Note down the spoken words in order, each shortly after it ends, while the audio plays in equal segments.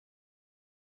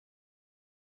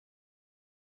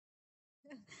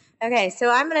Okay, so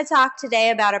I'm going to talk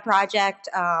today about a project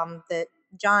that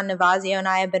John Navazio and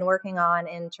I have been working on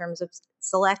in terms of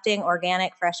selecting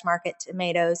organic fresh market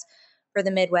tomatoes for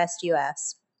the Midwest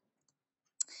U.S.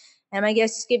 And I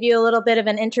guess give you a little bit of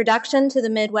an introduction to the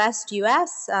Midwest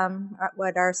U.S.,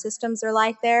 what our systems are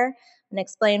like there, and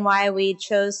explain why we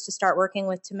chose to start working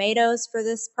with tomatoes for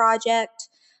this project.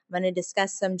 I'm going to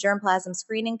discuss some germplasm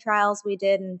screening trials we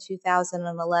did in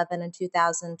 2011 and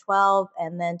 2012,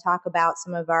 and then talk about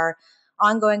some of our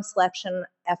ongoing selection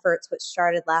efforts, which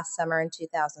started last summer in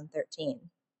 2013.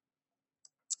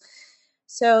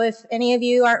 So if any of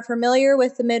you aren't familiar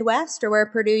with the Midwest or where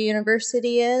Purdue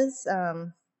University is, I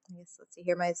guess let's see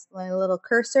here, my little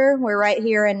cursor. We're right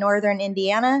here in northern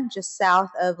Indiana, just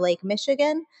south of Lake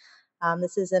Michigan.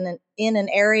 This is in an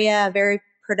area, very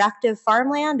productive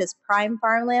farmland. It's prime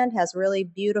farmland, has really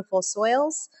beautiful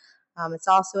soils. It's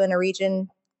also in a region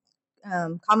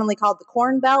commonly called the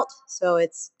Corn Belt, so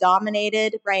it's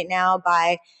dominated right now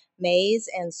by maize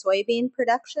and soybean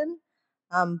production.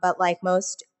 But like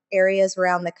most areas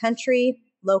around the country,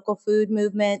 local food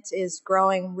movement is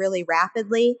growing really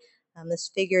rapidly.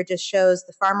 This figure just shows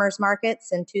the farmers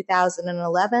markets in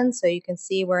 2011, so you can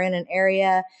see we're in an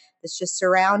area that's just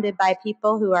surrounded by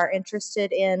people who are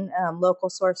interested in local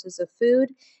sources of food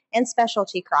and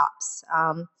specialty crops.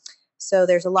 So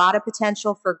there's a lot of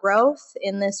potential for growth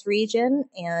in this region,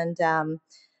 and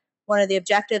one of the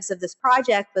objectives of this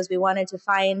project was we wanted to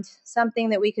find something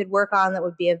that we could work on that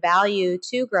would be of value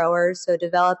to growers, so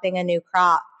developing a new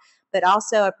crop, but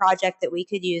also a project that we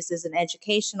could use as an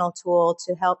educational tool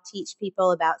to help teach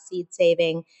people about seed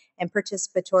saving and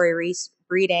participatory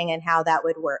breeding and how that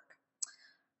would work.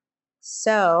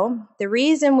 So the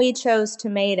reason we chose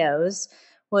tomatoes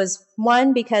was,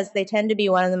 one, because they tend to be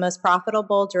one of the most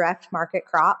profitable direct market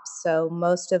crops. So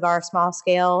most of our small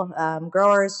scale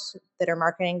growers that are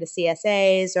marketing to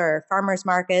CSAs or farmers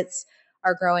markets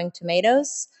are growing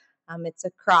tomatoes. It's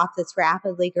a crop that's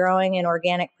rapidly growing in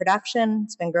organic production.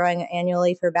 It's been growing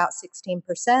annually for about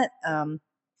 16%.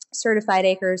 Certified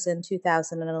acres in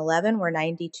 2011 were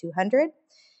 9,200.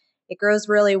 It grows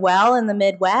really well in the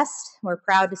Midwest. We're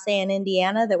proud to say in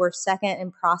Indiana that we're second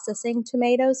in processing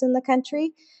tomatoes in the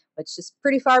country, which is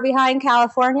pretty far behind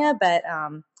California, but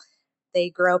they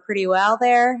grow pretty well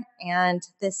there. And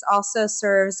this also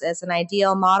serves as an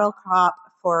ideal model crop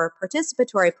for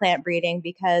participatory plant breeding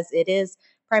because it is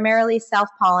primarily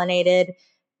self-pollinated,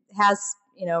 has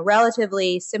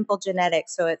relatively simple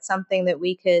genetics, so it's something that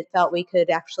we felt we could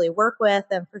actually work with,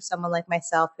 and for someone like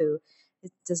myself who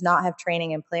does not have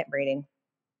training in plant breeding.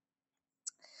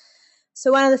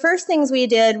 So one of the first things we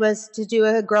did was to do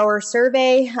a grower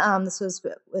survey. This was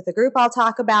with a group I'll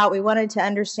talk about. We wanted to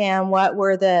understand what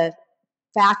were the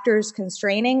factors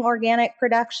constraining organic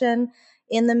production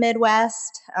in the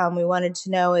Midwest. We wanted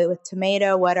to know with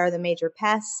tomato, what are the major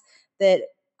pests that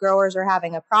growers are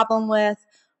having a problem with?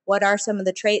 What are some of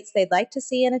the traits they'd like to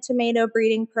see in a tomato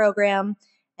breeding program?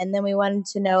 And then we wanted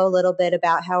to know a little bit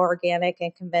about how organic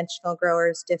and conventional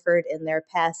growers differed in their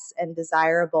pests and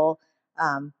desirable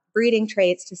breeding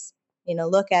traits to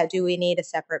look at, do we need a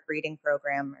separate breeding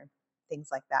program or things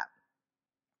like that.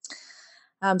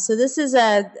 So this is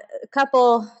a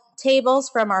couple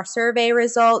tables from our survey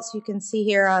results. You can see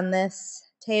here on this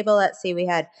table, let's see,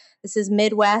 this is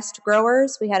Midwest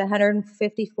growers. We had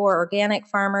 154 organic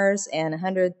farmers and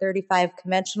 135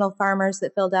 conventional farmers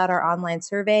that filled out our online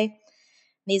survey.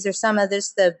 These are some of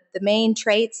the main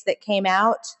traits that came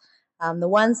out. The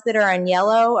ones that are in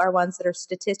yellow are ones that are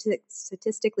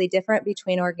statistically different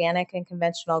between organic and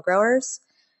conventional growers.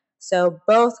 So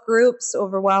both groups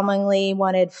overwhelmingly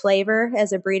wanted flavor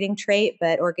as a breeding trait,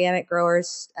 but organic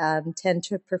growers tend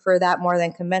to prefer that more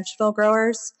than conventional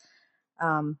growers.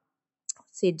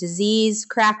 Disease,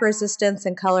 crack resistance,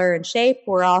 and color and shape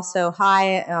were also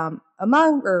high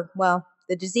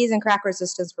the disease and crack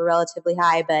resistance were relatively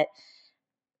high, but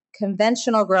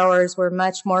conventional growers were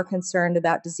much more concerned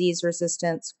about disease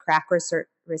resistance, crack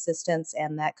resistance,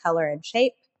 and that color and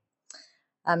shape.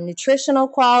 Nutritional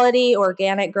quality,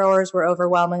 organic growers were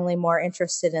overwhelmingly more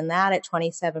interested in that at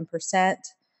 27%.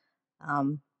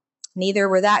 Neither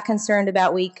were that concerned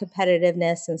about wheat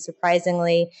competitiveness, and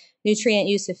surprisingly, nutrient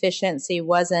use efficiency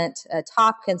wasn't a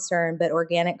top concern, but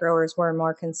organic growers were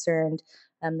more concerned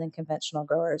than conventional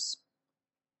growers.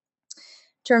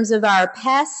 In terms of our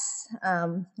pests,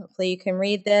 hopefully you can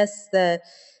read this, the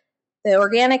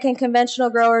organic and conventional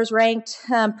growers ranked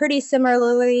pretty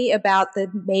similarly about the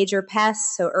major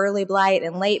pests. So early blight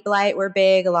and late blight were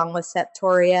big, along with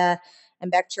septoria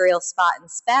and bacterial spot and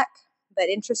speck. But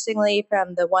interestingly,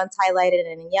 from the ones highlighted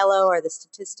in yellow are the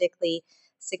statistically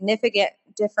significant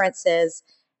differences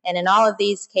And in all of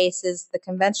these cases, the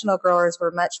conventional growers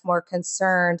were much more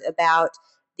concerned about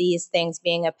these things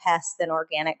being a pest than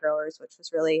organic growers, which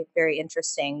was really very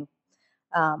interesting.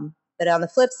 But on the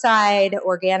flip side,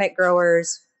 organic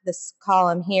growers, this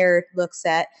column here looks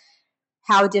at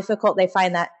how difficult they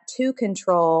find that to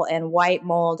control, and white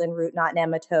mold and root knot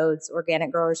nematodes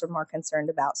organic growers are more concerned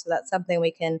about. So that's something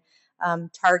we can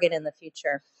target in the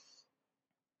future.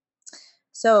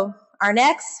 So our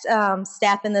next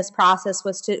step in this process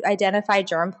was to identify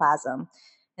germplasm.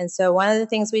 And so one of the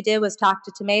things we did was talk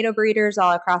to tomato breeders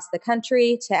all across the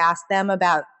country to ask them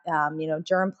about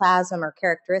germplasm or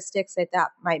characteristics they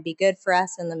thought might be good for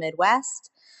us in the Midwest.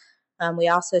 We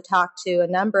also talked to a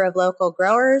number of local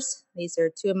growers. These are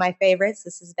two of my favorites.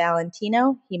 This is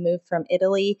Valentino. He moved from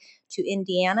Italy to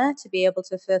Indiana to be able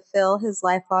to fulfill his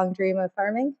lifelong dream of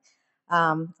farming.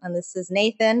 And this is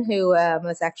Nathan, who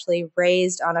was actually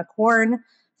raised on a corn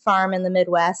farm in the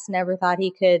Midwest. Never thought he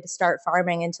could start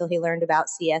farming until he learned about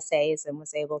CSAs and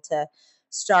was able to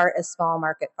start a small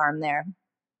market farm there.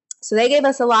 So they gave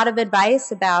us a lot of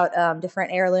advice about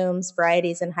different heirlooms,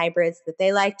 varieties, and hybrids that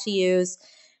they like to use.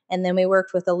 And then we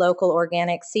worked with a local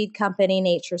organic seed company,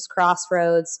 Nature's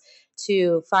Crossroads,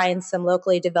 to find some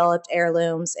locally developed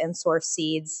heirlooms and source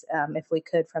seeds, if we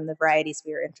could, from the varieties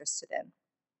we were interested in.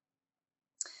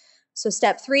 So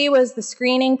step 3 was the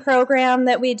screening program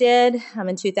that we did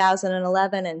in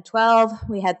 2011 and 12.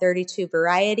 We had 32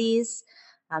 varieties,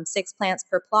 6 plants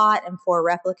per plot, and 4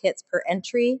 replicates per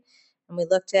entry. And we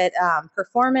looked at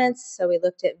performance. So we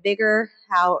looked at vigor,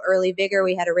 how early vigor,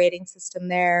 we had a rating system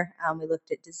there. We looked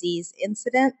at disease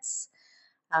incidence.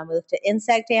 We looked at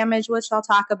insect damage, which I'll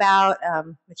talk about,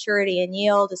 maturity and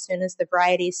yield. As soon as the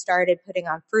varieties started putting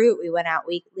on fruit, we went out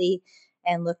weekly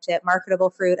and looked at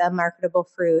marketable fruit, unmarketable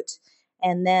fruit,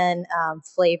 and then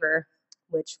flavor,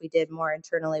 which we did more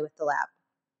internally with the lab.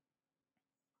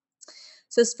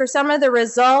 So for some of the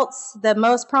results, the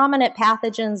most prominent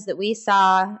pathogens that we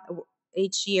saw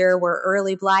each year were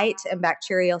early blight and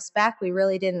bacterial speck. We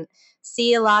really didn't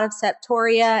see a lot of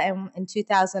septoria, and in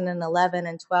 2011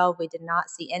 and 12, we did not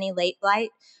see any late blight,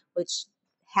 which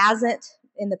hasn't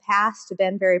in the past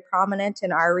been very prominent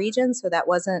in our region, so that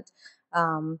wasn't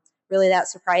really that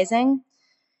surprising.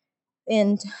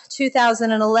 In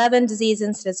 2011, disease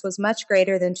incidence was much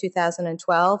greater than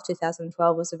 2012.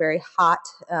 2012 was a very hot,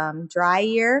 dry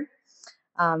year.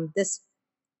 This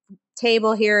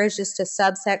table here is just a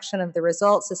subsection of the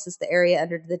results. This is the area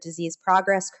under the disease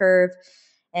progress curve.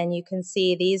 And you can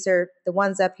see these are the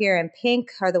ones up here in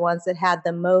pink are the ones that had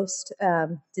the most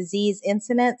disease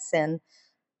incidence. And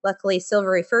luckily,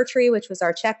 silvery fir tree, which was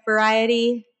our Czech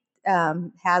variety,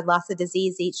 had lots of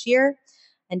disease each year.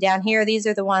 And down here, these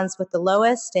are the ones with the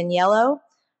lowest in yellow.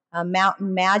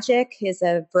 Mountain Magic is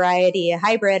a variety, a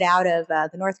hybrid out of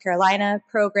the North Carolina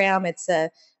program. It's a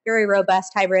very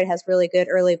robust hybrid, has really good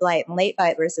early blight and late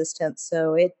blight resistance.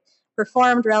 So it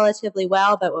performed relatively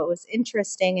well. But what was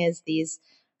interesting is these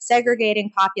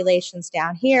segregating populations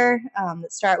down here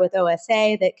that start with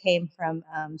OSA that came from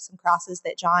some crosses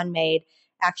that John made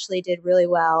actually did really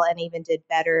well and even did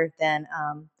better than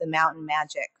the Mountain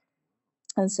Magic.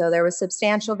 And so there was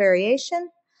substantial variation.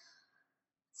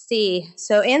 See,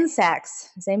 so insects.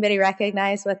 Does anybody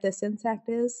recognize what this insect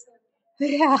is?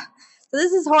 Yeah, so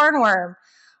this is hornworm.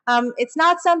 It's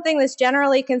not something that's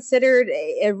generally considered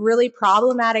a really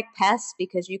problematic pest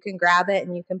because you can grab it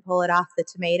and you can pull it off the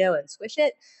tomato and squish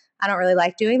it. I don't really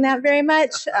like doing that very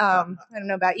much. I don't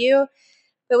know about you.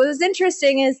 But what was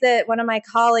interesting is that one of my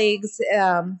colleagues,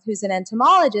 who's an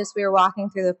entomologist, we were walking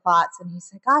through the plots and he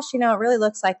said, gosh, it really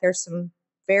looks like there's some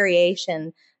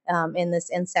variation in this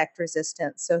insect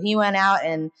resistance. So he went out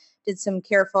and did some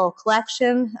careful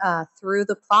collection through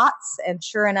the plots. And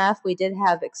sure enough, we did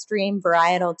have extreme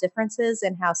varietal differences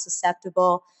in how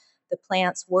susceptible the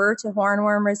plants were to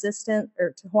hornworm resistant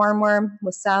or to hornworm,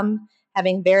 with some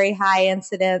having very high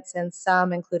incidence and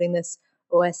some, including this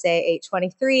OSA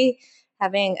 823,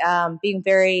 having being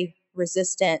very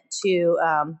resistant to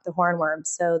the hornworm.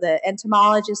 So the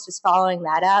entomologist is following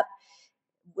that up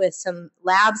with some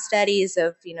lab studies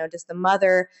of, does the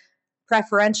mother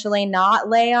preferentially not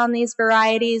lay on these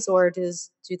varieties, or do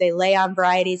they lay on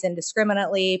varieties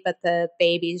indiscriminately, but the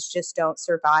babies just don't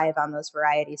survive on those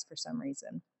varieties for some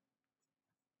reason.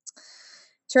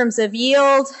 In terms of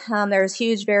yield, there's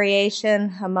huge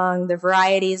variation among the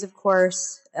varieties, of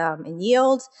course, in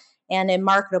yield and in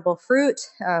marketable fruit.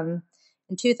 In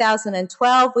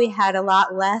 2012, we had a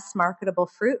lot less marketable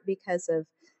fruit because of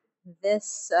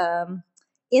this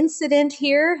incident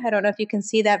here. I don't know if you can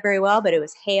see that very well, but it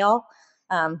was hail.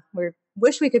 We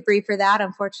wish we could breed for that.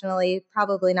 Unfortunately,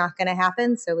 probably not going to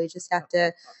happen. So we just have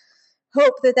to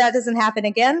hope that that doesn't happen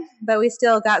again, but we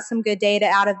still got some good data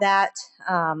out of that.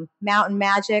 Mountain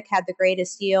Magic had the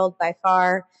greatest yield by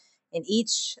far in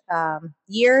each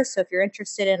year. So if you're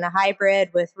interested in a hybrid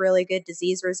with really good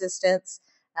disease resistance,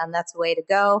 that's the way to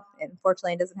go.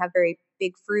 Unfortunately, it doesn't have very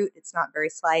big fruit. It's not very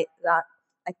not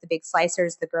like the big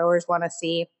slicers the growers want to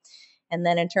see. And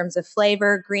then in terms of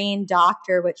flavor, Green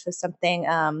Doctor, which was something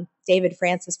David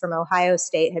Francis from Ohio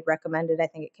State had recommended. I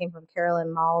think it came from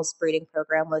Carolyn Mall's breeding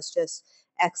program, was just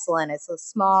excellent. It's a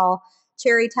small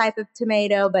cherry type of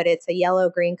tomato, but it's a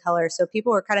yellow-green color. So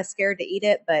people were kind of scared to eat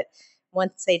it, but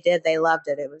once they did, they loved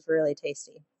it. It was really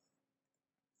tasty.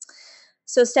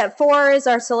 So step 4 is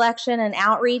our selection and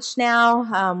outreach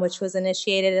now, which was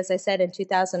initiated, as I said, in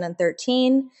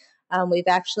 2013. We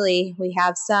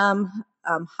have some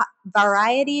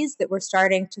varieties that we're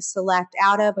starting to select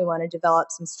out of. We want to develop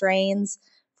some strains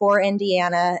for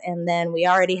Indiana, and then we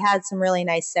already had some really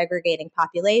nice segregating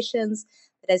populations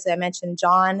that, as I mentioned,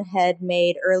 John had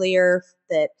made earlier,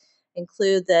 that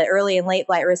include the early and late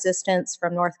blight resistance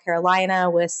from North Carolina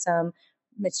with some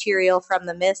material from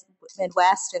the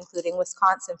Midwest, including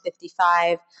Wisconsin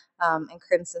 55 and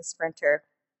Crimson Sprinter.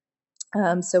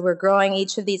 So we're growing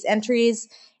each of these entries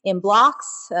in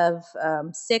blocks of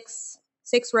six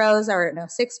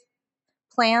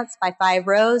plants by 5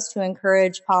 rows to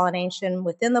encourage pollination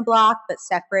within the block, but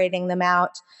separating them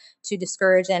out to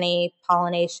discourage any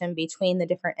pollination between the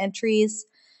different entries.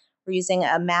 We're using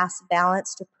a mass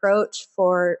balanced approach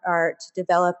to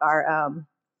develop our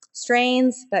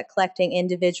strains, but collecting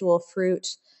individual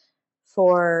fruit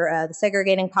for the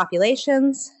segregating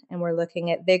populations. And we're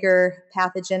looking at vigor,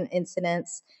 pathogen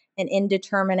incidence, and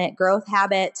indeterminate growth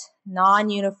habit,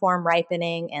 non-uniform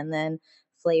ripening, and then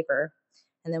flavor.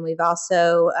 And then we've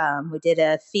also, we did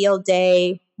a field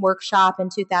day workshop in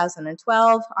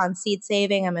 2012 on seed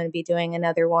saving. I'm going to be doing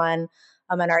another one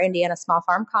at our Indiana Small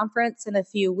Farm Conference in a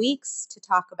few weeks to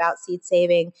talk about seed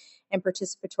saving and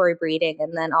participatory breeding.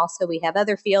 And then also we have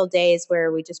other field days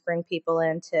where we just bring people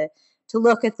in to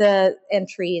look at the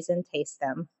entries and taste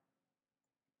them.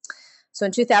 So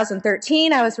in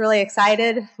 2013, I was really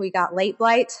excited. We got late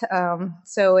blight,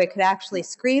 so it could actually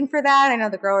screen for that. I know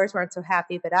the growers weren't so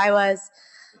happy, but I was.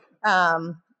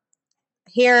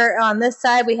 Here on this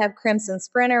side, we have Crimson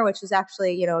Sprinter, which is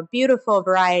actually, a beautiful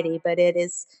variety, but it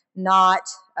is not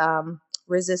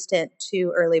resistant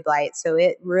to early blight. So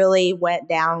it really went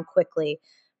down quickly.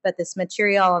 But this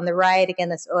material on the right, again,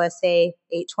 this OSA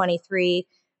 823,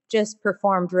 just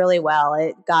performed really well.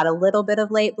 It got a little bit of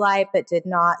late blight, but did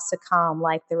not succumb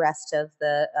like the rest of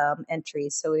the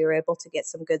entries. So we were able to get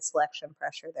some good selection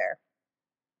pressure there.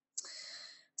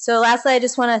 So lastly, I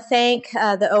just want to thank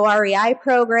the OREI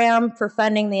program for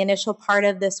funding the initial part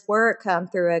of this work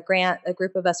through a grant a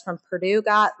group of us from Purdue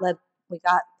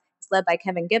it's led by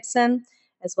Kevin Gibson,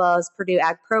 as well as Purdue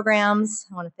Ag Programs.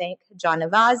 I want to thank John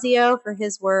Navazio for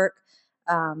his work.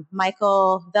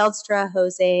 Michael Veldstra,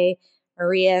 Jose,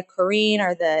 Maria Corrine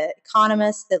are the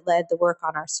economists that led the work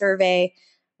on our survey.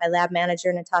 My lab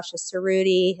manager, Natasha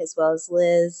Cerruti, as well as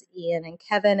Liz, Ian, and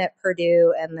Kevin at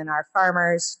Purdue, and then our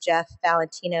farmers, Jeff,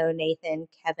 Valentino, Nathan,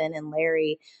 Kevin, and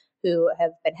Larry, who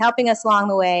have been helping us along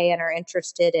the way and are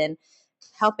interested in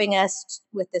helping us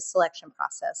with this selection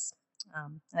process.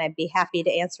 And I'd be happy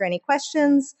to answer any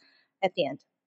questions at the end.